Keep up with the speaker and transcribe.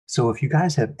So if you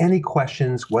guys have any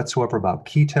questions whatsoever about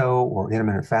keto or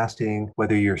intermittent fasting,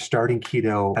 whether you're starting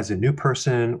keto as a new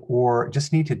person or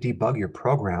just need to debug your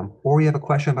program, or you have a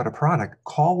question about a product,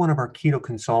 call one of our keto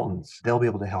consultants. They'll be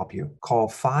able to help you. Call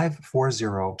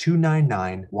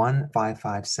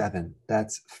 540-299-1557.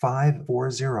 That's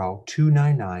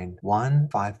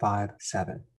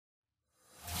 540-299-1557.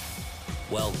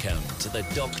 Welcome to the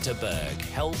Dr. Berg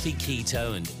Healthy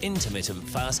Keto and Intermittent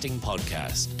Fasting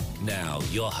Podcast. Now,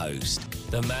 your host,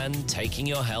 the man taking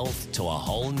your health to a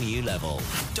whole new level,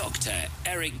 Dr.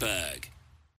 Eric Berg.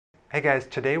 Hey guys,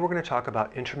 today we're going to talk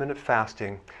about intermittent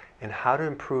fasting and how to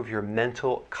improve your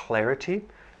mental clarity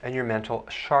and your mental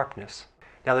sharpness.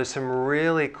 Now, there's some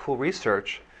really cool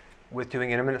research with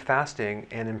doing intermittent fasting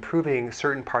and improving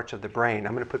certain parts of the brain.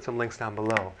 I'm going to put some links down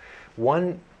below.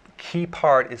 One key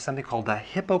part is something called the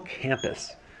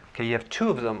hippocampus. Okay, you have two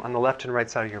of them on the left and right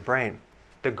side of your brain.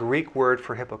 The Greek word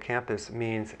for hippocampus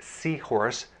means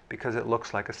seahorse because it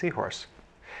looks like a seahorse.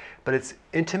 But it's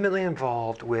intimately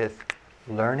involved with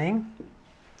learning,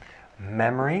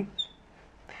 memory,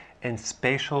 and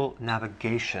spatial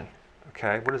navigation.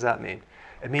 Okay, what does that mean?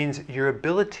 It means your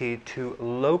ability to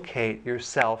locate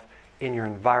yourself in your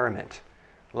environment,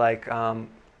 like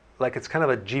it's kind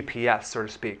of a GPS, so to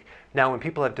speak. Now, when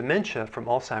people have dementia from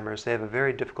Alzheimer's, they have a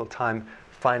very difficult time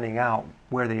finding out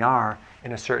where they are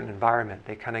in a certain environment.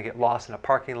 They kind of get lost in a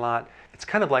parking lot. It's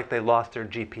kind of like they lost their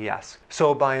GPS.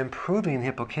 So by improving the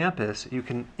hippocampus, you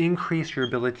can increase your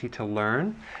ability to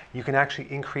learn. You can actually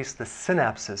increase the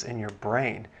synapses in your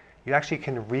brain. You actually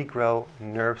can regrow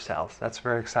nerve cells. That's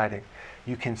very exciting.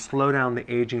 You can slow down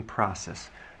the aging process.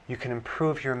 You can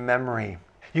improve your memory.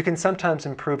 You can sometimes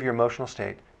improve your emotional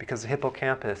state because the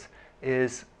hippocampus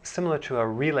is similar to a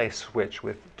relay switch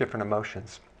with different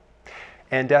emotions.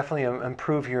 And definitely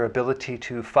improve your ability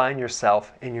to find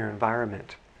yourself in your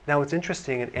environment. Now, what's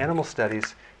interesting in animal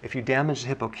studies, if you damage the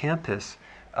hippocampus,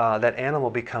 that animal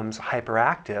becomes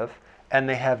hyperactive and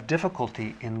they have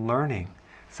difficulty in learning.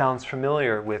 Sounds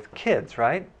familiar with kids,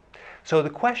 right? So the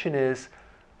question is,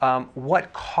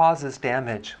 what causes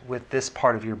damage with this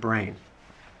part of your brain?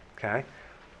 Okay.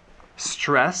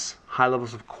 Stress, high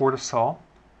levels of cortisol.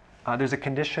 There's a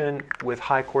condition with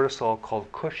high cortisol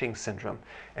called Cushing syndrome,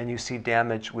 and you see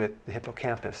damage with the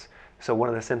hippocampus. So one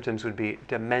of the symptoms would be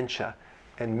dementia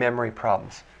and memory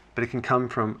problems, but it can come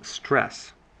from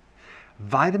stress.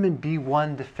 Vitamin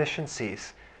B1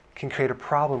 deficiencies can create a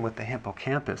problem with the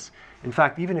hippocampus. In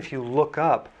fact, even if you look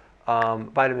up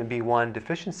vitamin B1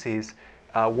 deficiencies,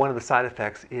 one of the side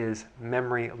effects is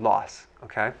memory loss,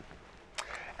 okay?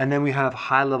 And then we have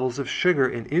high levels of sugar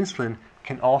and insulin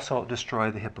can also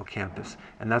destroy the hippocampus.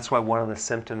 And that's why one of the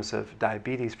symptoms of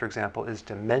diabetes, for example, is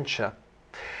dementia.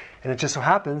 And it just so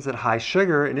happens that high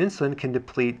sugar and insulin can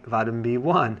deplete vitamin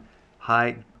B1.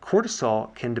 High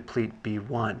cortisol can deplete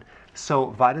B1. So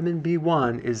vitamin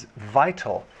B1 is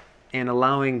vital in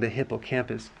allowing the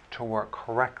hippocampus to work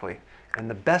correctly. And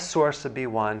the best source of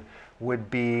B1 would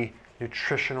be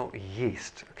nutritional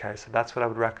yeast. Okay, so that's what I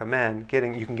would recommend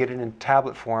getting. You can get it in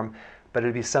tablet form, but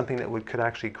it'd be something that could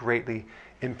actually greatly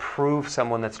improve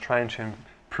someone that's trying to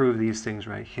improve these things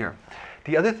right here.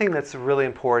 The other thing that's really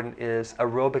important is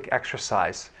aerobic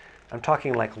exercise. I'm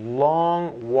talking like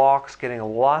long walks, getting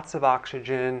lots of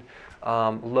oxygen,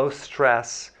 low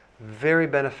stress, very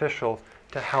beneficial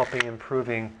to helping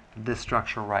improving this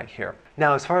structure right here.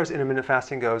 Now, as far as intermittent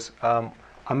fasting goes, I'm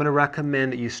going to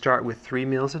recommend that you start with 3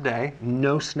 meals a day,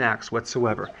 no snacks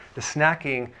whatsoever. The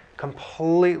snacking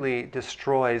completely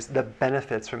destroys the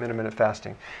benefits from intermittent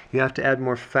fasting. You have to add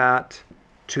more fat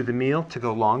to the meal to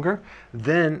go longer.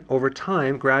 Then, over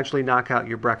time, gradually knock out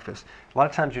your breakfast. A lot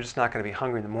of times you're just not going to be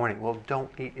hungry in the morning. Well, don't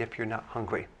eat if you're not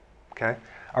hungry, okay?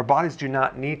 Our bodies do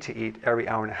not need to eat every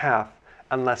hour and a half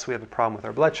unless we have a problem with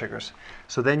our blood sugars.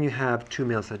 So then you have 2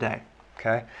 meals a day.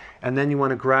 Okay? And then you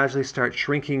want to gradually start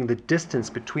shrinking the distance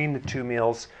between the 2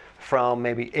 meals from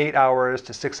maybe 8 hours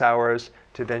to 6 hours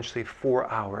to eventually 4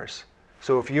 hours.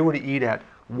 So if you were to eat at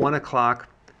 1 o'clock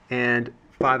and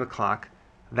 5 o'clock,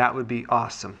 that would be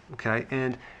awesome. Okay?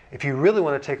 And if you really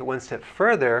want to take it one step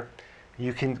further,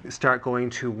 you can start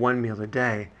going to 1 meal a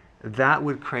day. That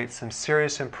would create some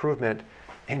serious improvement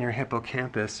in your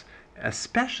hippocampus,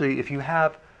 especially if you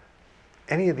have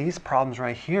any of these problems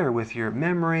right here with your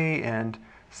memory and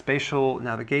spatial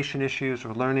navigation issues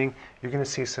or learning. You're going to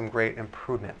see some great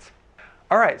improvements.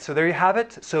 All right, so there you have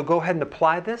it. So go ahead and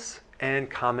apply this and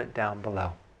comment down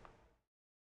below.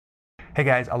 Hey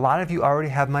guys, a lot of you already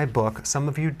have my book, some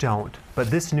of you don't, but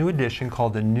this new edition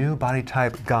called the New Body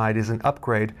Type Guide is an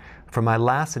upgrade from my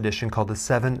last edition called the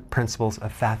 7 Principles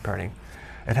of Fat Burning.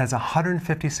 It has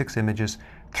 156 images,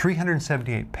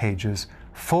 378 pages,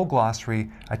 full glossary.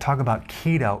 I talk about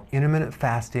keto, intermittent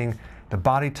fasting, the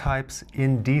body types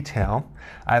in detail.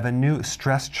 I have a new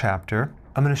stress chapter.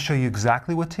 I'm going to show you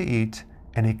exactly what to eat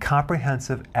and a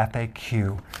comprehensive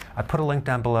FAQ. I put a link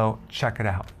down below. Check it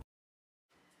out.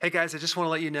 Hey guys, I just want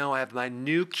to let you know I have my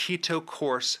new keto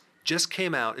course just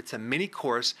came out. It's a mini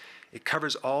course. It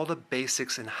covers all the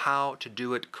basics and how to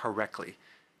do it correctly.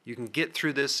 You can get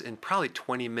through this in probably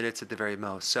 20 minutes at the very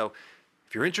most. So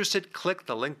if you're interested, click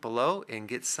the link below and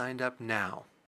get signed up now.